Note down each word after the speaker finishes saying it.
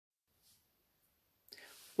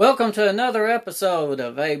Welcome to another episode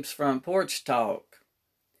of Abe's Front Porch Talk.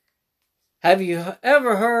 Have you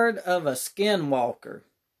ever heard of a Skinwalker?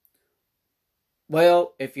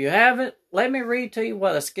 Well, if you haven't, let me read to you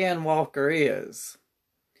what a Skinwalker is.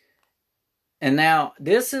 And now,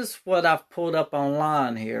 this is what I've pulled up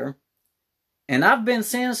online here. And I've been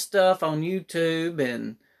seeing stuff on YouTube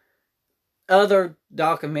and other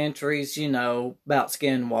documentaries, about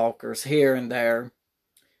Skinwalkers here and there.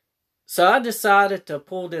 So I decided to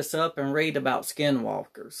pull this up and read about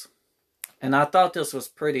Skinwalkers. And I thought this was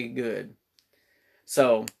pretty good.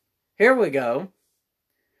 So, here we go.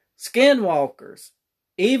 Skinwalkers,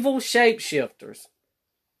 evil shapeshifters,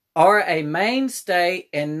 are a mainstay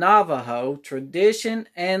in Navajo tradition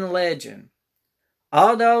and legend.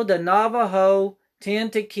 Although the Navajo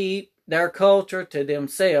tend to keep their culture to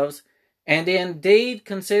themselves, and indeed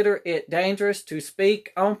consider it dangerous to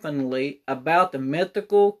speak openly about the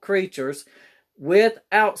mythical creatures with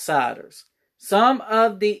outsiders. Some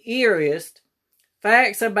of the eeriest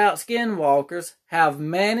facts about Skinwalkers have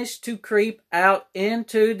managed to creep out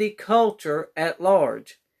into the culture at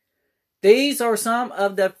large. These are some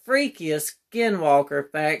of the freakiest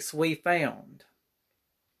Skinwalker facts we found.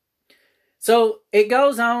 So it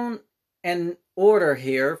goes on in order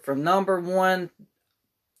here from number 1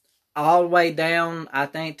 all the way down, I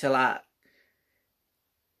think, to like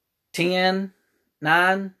 10,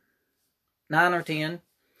 9 or 10.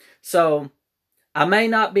 So I may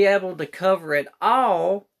not be able to cover it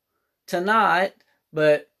all tonight,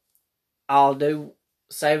 but I'll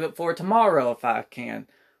save it for tomorrow if I can.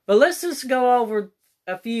 But let's just go over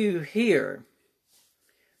a few here.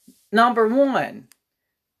 Number 1.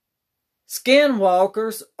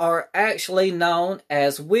 Skinwalkers are actually known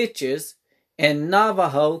as witches in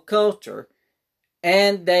Navajo culture,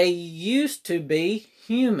 and they used to be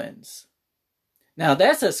humans. Now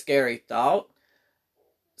that's a scary thought.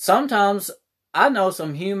 Sometimes I know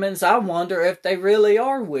some humans, I wonder if they really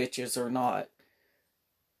are witches or not.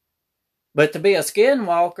 But to be a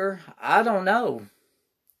Skinwalker, I don't know.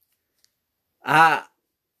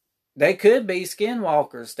 They could be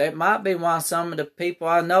Skinwalkers. That might be why some of the people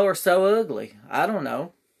I know are so ugly. I don't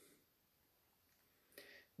know.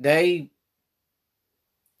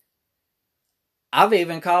 I've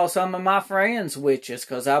even called some of my friends witches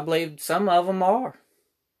because I believe some of them are.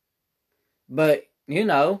 But,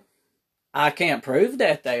 I can't prove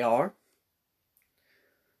that they are. As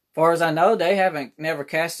far as I know, they haven't never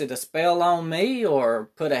casted a spell on me or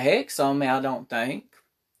put a hex on me, I don't think.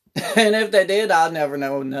 And if they did, I'd never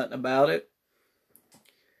know nothing about it.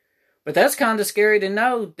 But that's kind of scary to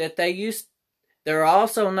know that they're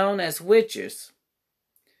also known as witches.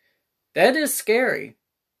 That is scary.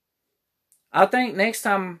 I think next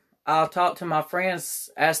time I'll talk to my friends,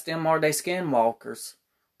 ask them, are they Skinwalkers?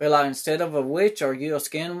 Be like, instead of a witch, are you a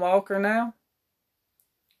Skinwalker now?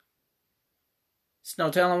 It's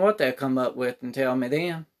no telling what they'll come up with and tell me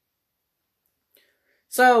then.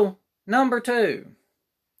 So, number 2.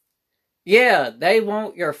 Yeah, they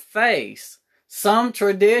want your face. Some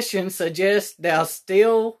traditions suggest they'll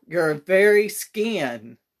steal your very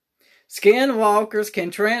skin. Skinwalkers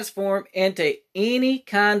can transform into any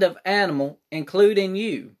kind of animal, including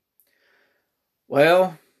you.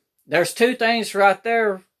 Well, there's 2 things right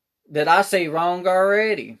there that I see wrong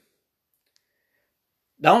already.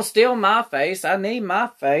 Don't steal my face. I need my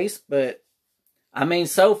face, but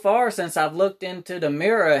so far since I've looked into the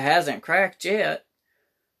mirror, it hasn't cracked yet.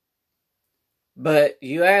 But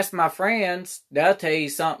you ask my friends, they'll tell you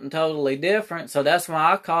something totally different, so that's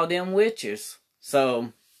why I call them witches.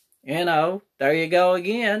 So, there you go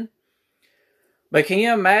again. But can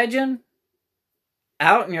you imagine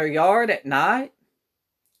out in your yard at night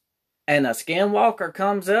and a Skinwalker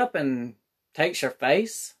comes up and takes your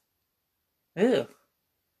face? Ew.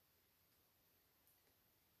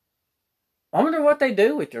 I wonder what they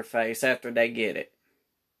do with your face after they get it.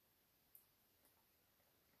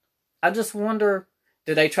 I just wonder,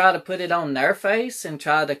 do they try to put it on their face and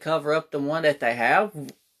try to cover up the one that they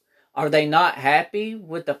have? Are they not happy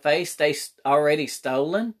with the face they already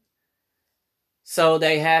stolen? So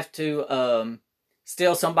they have to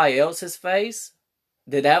steal somebody else's face?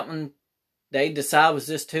 Did that one they decide was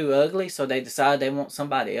just too ugly, so they decide they want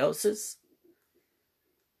somebody else's?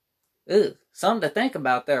 Ugh, something to think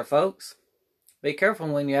about there, folks. Be careful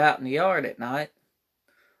when you're out in the yard at night.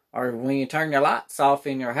 Or when you turn your lights off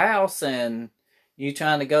in your house and you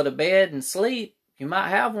trying to go to bed and sleep, you might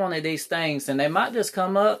have one of these things and they might just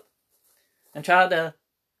come up and try to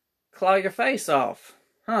claw your face off.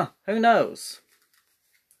 Who knows?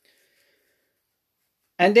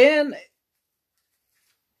 And then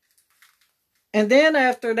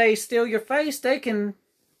after they steal your face, they can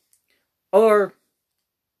Or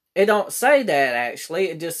it don't say that actually.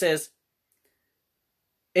 It just says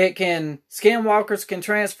skinwalkers can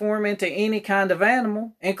transform into any kind of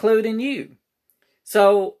animal, including you.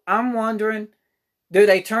 So I'm wondering, do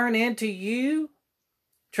they turn into you,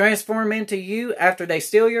 transform into you after they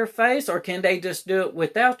steal your face, or can they just do it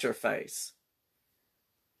without your face?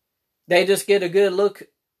 They just get a good look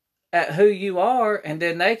at who you are, and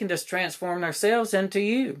then they can just transform themselves into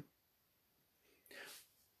you.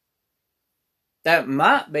 That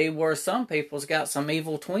might be where some people's got some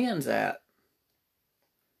evil twins at.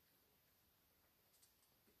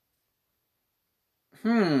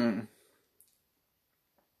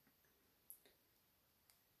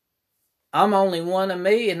 I'm only one of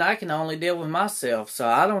me, and I can only deal with myself, so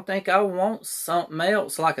I don't think I want something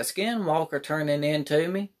else like a skinwalker turning into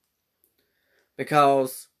me,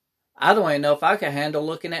 because I don't even know if I can handle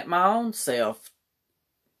looking at my own self.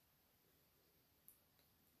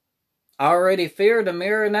 I already fear the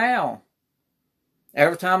mirror now.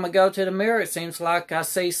 Every time I go to the mirror, it seems like I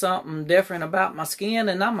see something different about my skin,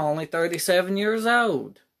 and I'm only 37 years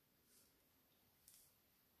old.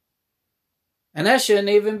 And that shouldn't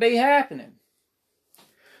even be happening.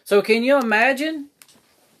 So can you imagine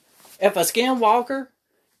if a skinwalker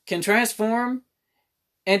can transform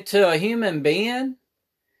into a human being?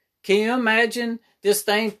 Can you imagine this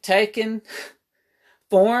thing taking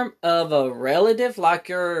form of a relative like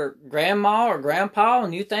your grandma or grandpa,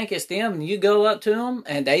 and you think it's them, and you go up to them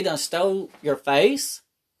and they done stole your face?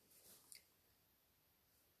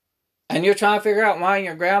 And you're trying to figure out why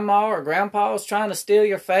your grandma or grandpa is trying to steal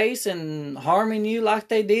your face and harming you like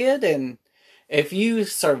they did. And if you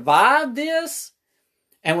survived this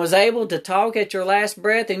and was able to talk at your last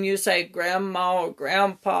breath and you say, Grandma or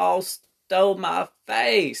Grandpa stole my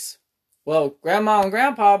face. Well, Grandma and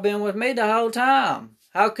Grandpa have been with me the whole time.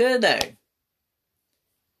 How could they?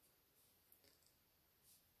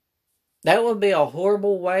 That would be a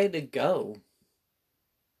horrible way to go.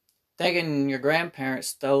 Thinking your grandparents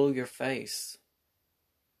stole your face.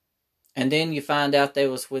 And then you find out they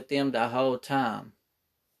was with them the whole time.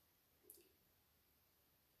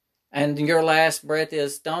 And your last breath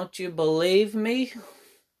is, don't you believe me?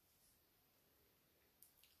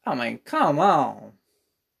 I mean, come on.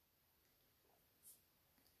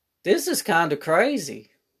 This is kind of crazy.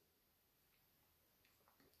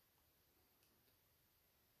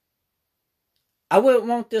 I wouldn't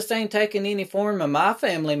want this thing taking any form of my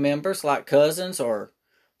family members, like cousins or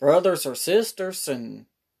brothers or sisters, and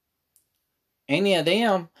any of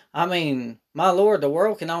them. I mean, my Lord, the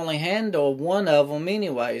world can only handle one of them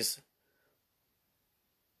anyways.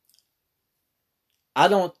 I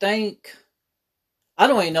don't even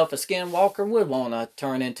know if a skinwalker would want to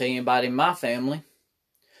turn into anybody in my family.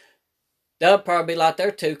 They'll probably be like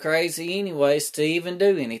they're too crazy anyways to even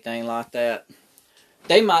do anything like that.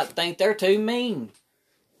 They might think they're too mean.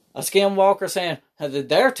 A skinwalker saying,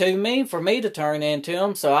 they're too mean for me to turn into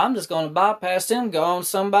them, so I'm just going to bypass them and go on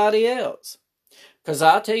somebody else. Because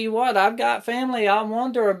I'll tell you what, I've got family I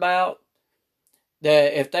wonder about,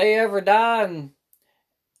 that if they ever die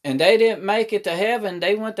and they didn't make it to heaven,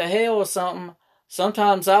 they went to hell or something,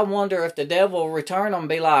 sometimes I wonder if the devil will return them and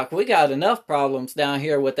be like, we got enough problems down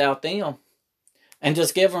here without them. And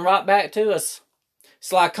just give them right back to us.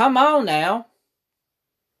 It's like, come on now.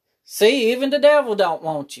 See, even the devil don't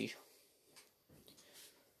want you.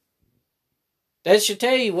 That should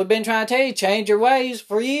tell you, we've been trying to tell you, change your ways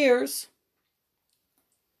for years.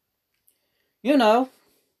 You know.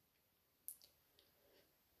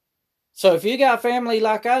 So if you got family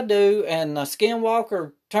like I do, and a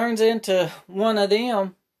skinwalker turns into one of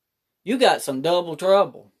them, you got some double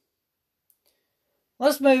trouble.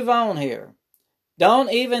 Let's move on here.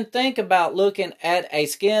 Don't even think about looking at a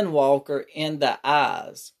skinwalker in the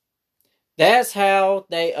eyes. That's how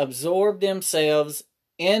they absorb themselves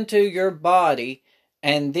into your body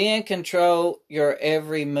and then control your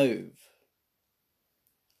every move.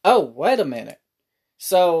 Oh, wait a minute.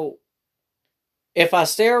 So, if I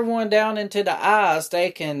stare one down into the eyes,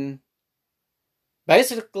 they can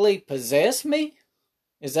basically possess me?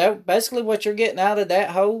 Is that basically what you're getting out of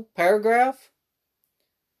that whole paragraph?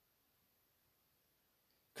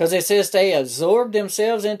 Because it says they absorb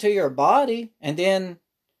themselves into your body and then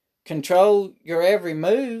control your every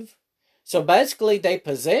move. So basically they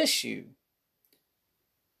possess you.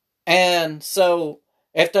 And so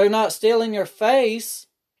if they're not stealing your face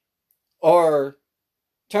or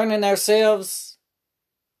turning themselves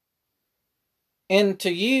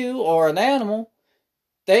into you or an animal,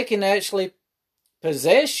 they can actually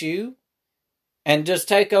possess you and just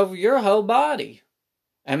take over your whole body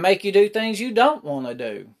and make you do things you don't want to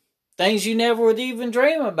do. Things you never would even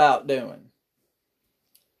dream about doing.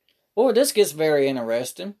 Boy, this gets very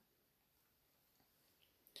interesting.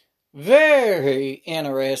 Very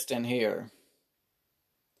interesting here.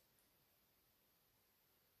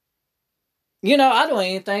 You know, I don't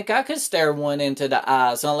even think I could stare one into the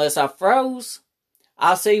eyes unless I froze.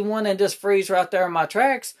 I see one and just freeze right there in my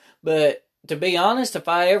tracks. But to be honest, if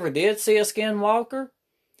I ever did see a skinwalker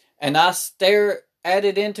and I stare at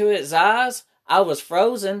it into its eyes, I was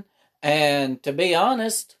frozen. And to be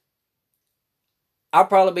honest, I'll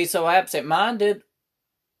probably be so absent-minded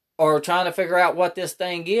or trying to figure out what this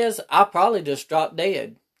thing is, I'll probably just drop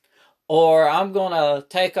dead. Or I'm going to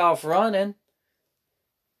take off running.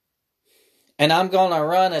 And I'm going to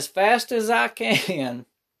run as fast as I can.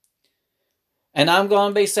 And I'm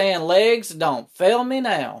going to be saying, legs, don't fail me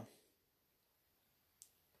now.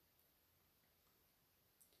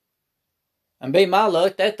 And be my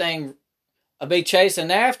luck, that thing will be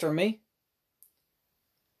chasing after me.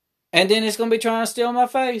 And then it's going to be trying to steal my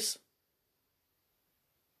face.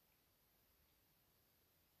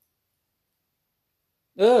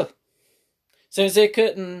 Ugh. Since it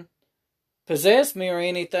couldn't possess me or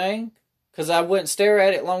anything, because I wouldn't stare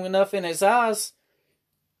at it long enough in its eyes,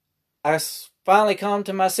 I finally come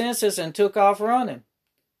to my senses and took off running.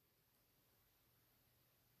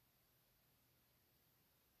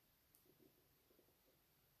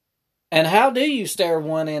 And how do you stare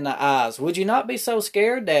one in the eyes? Would you not be so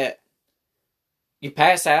scared that you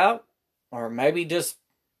pass out? Or maybe just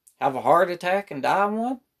have a heart attack and die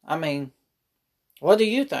one? I mean, what do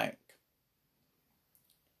you think?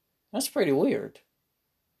 That's pretty weird.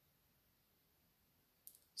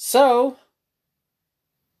 So,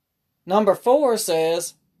 number 4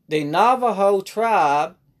 says, the Navajo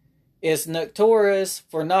tribe is notorious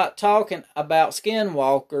for not talking about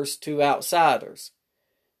skinwalkers to outsiders.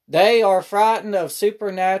 They are frightened of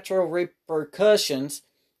supernatural repercussions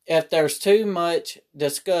if there's too much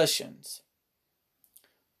discussions.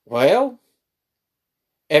 Well,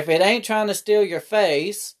 if it ain't trying to steal your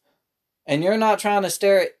face, and you're not trying to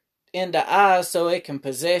stare it in the eyes so it can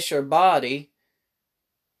possess your body,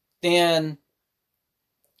 then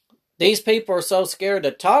these people are so scared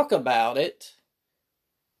to talk about it.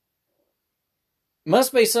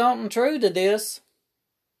 Must be something true to this.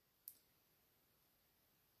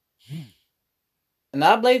 And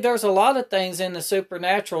I believe there's a lot of things in the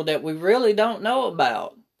supernatural that we really don't know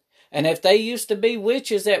about. And if they used to be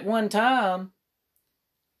witches at one time,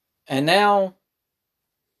 and now,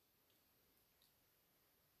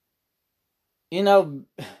 you know,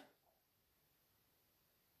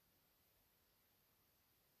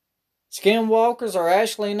 skinwalkers are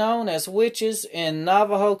actually known as witches in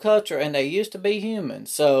Navajo culture, and they used to be humans.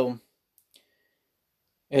 So,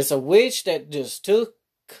 it's a witch that just took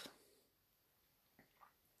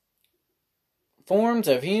forms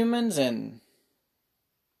of humans, and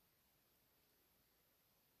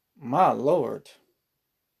my Lord.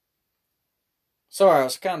 Sorry, I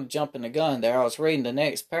was kind of jumping the gun there. I was reading the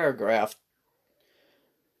next paragraph.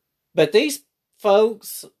 But these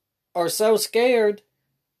folks are so scared,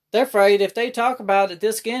 they're afraid if they talk about it,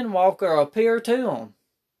 this skinwalker will appear to them.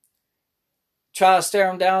 Try to stare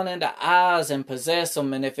them down in the eyes and possess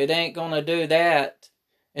them, and if it ain't going to do that,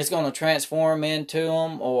 it's going to transform into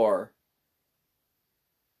them, or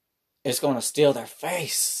it's going to steal their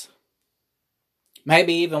face.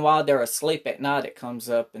 Maybe even while they're asleep at night, it comes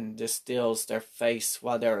up and just steals their face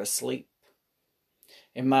while they're asleep.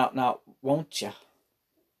 It might not want you.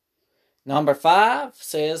 Number 5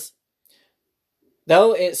 says,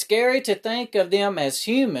 though it's scary to think of them as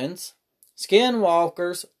humans,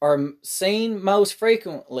 skinwalkers are seen most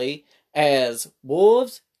frequently as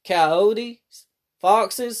wolves, coyotes,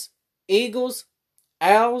 foxes, eagles,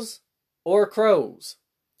 owls, or crows.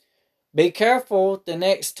 Be careful the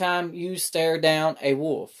next time you stare down a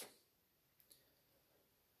wolf.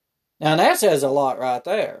 Now that says a lot right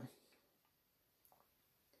there.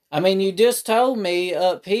 I mean, you just told me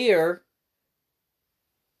up here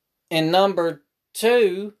in number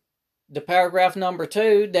 2, the paragraph number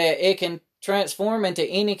 2, that it can transform into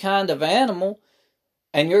any kind of animal.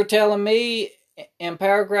 And you're telling me in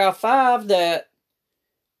paragraph 5 that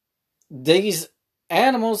these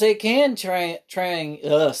animals it can the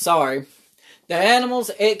animals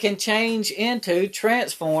it can change into,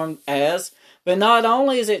 transform as, but not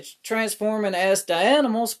only is it transforming as the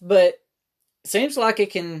animals, but it seems like it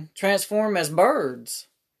can transform as birds.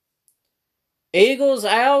 Eagles,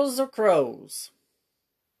 owls, or crows.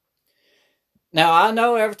 Now I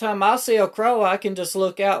know every time I see a crow, I can just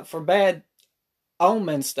look out for bad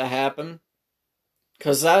omens to happen,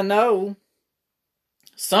 because I know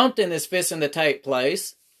something is fixing to take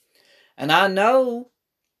place. And I know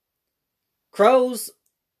crows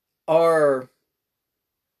are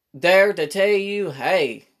there to tell you,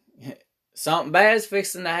 hey, something bad's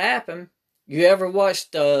fixing to happen. You ever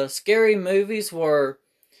watched scary movies where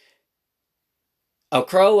a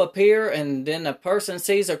crow appear and then a person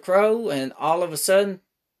sees a crow and all of a sudden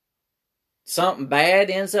something bad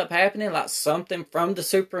ends up happening, like something from the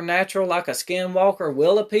supernatural, like a skinwalker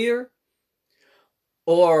will appear?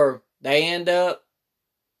 Or they end up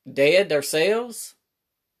dead themselves?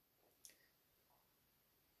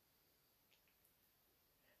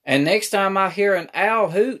 And next time I hear an owl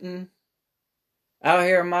hooting out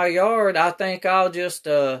here in my yard, I think I'll just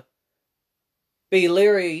be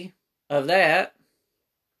leery of that,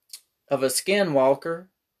 of a skinwalker.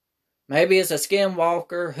 Maybe it's a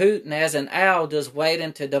skinwalker hooting as an owl just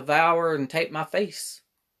waiting to devour and take my face.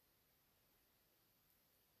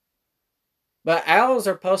 But owls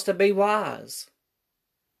are supposed to be wise.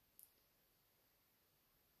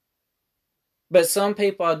 But some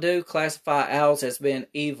people do classify owls as being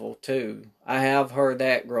evil too. I have heard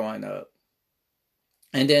that growing up.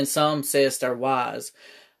 And then some says they're wise.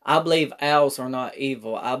 I believe owls are not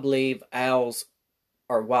evil. I believe owls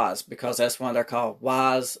are wise because that's why they're called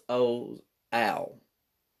wise old owl.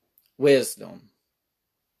 Wisdom.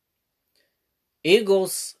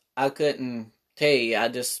 Eagles, I couldn't tell you. I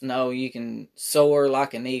just know you can soar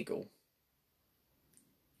like an eagle.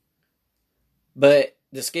 But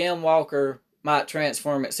the skinwalker might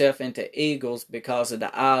transform itself into eagles because of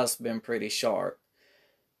the eyes been pretty sharp.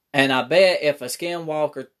 And I bet if a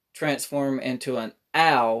skinwalker transform into an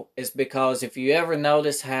owl, it's because if you ever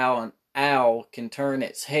notice how an owl can turn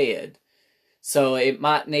its head, so it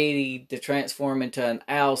might need to transform into an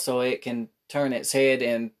owl so it can turn its head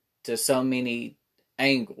into so many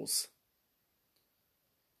angles.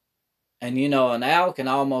 And you know, an owl can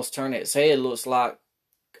almost turn its head, looks like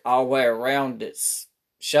all the way around its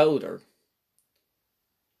shoulder.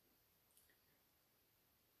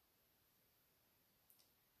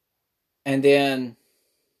 And then,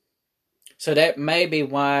 so that may be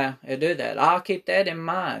why I do that. I'll keep that in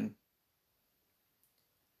mind.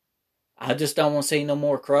 I just don't want to see no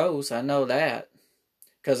more crows. I know that.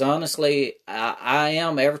 Because honestly, I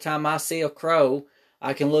am, every time I see a crow,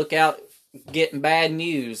 I can look out getting bad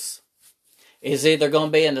news. It's either going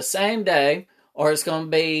to be in the same day, or it's going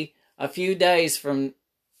to be a few days from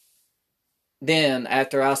then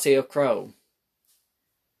after I see a crow.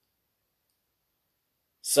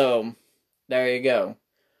 So, there you go.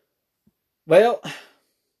 Well,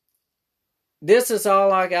 this is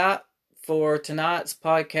all I got for tonight's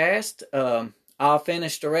podcast. I'll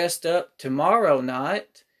finish the rest up tomorrow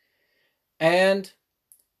night. And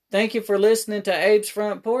thank you for listening to Abe's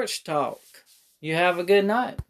Front Porch Talk. You have a good night.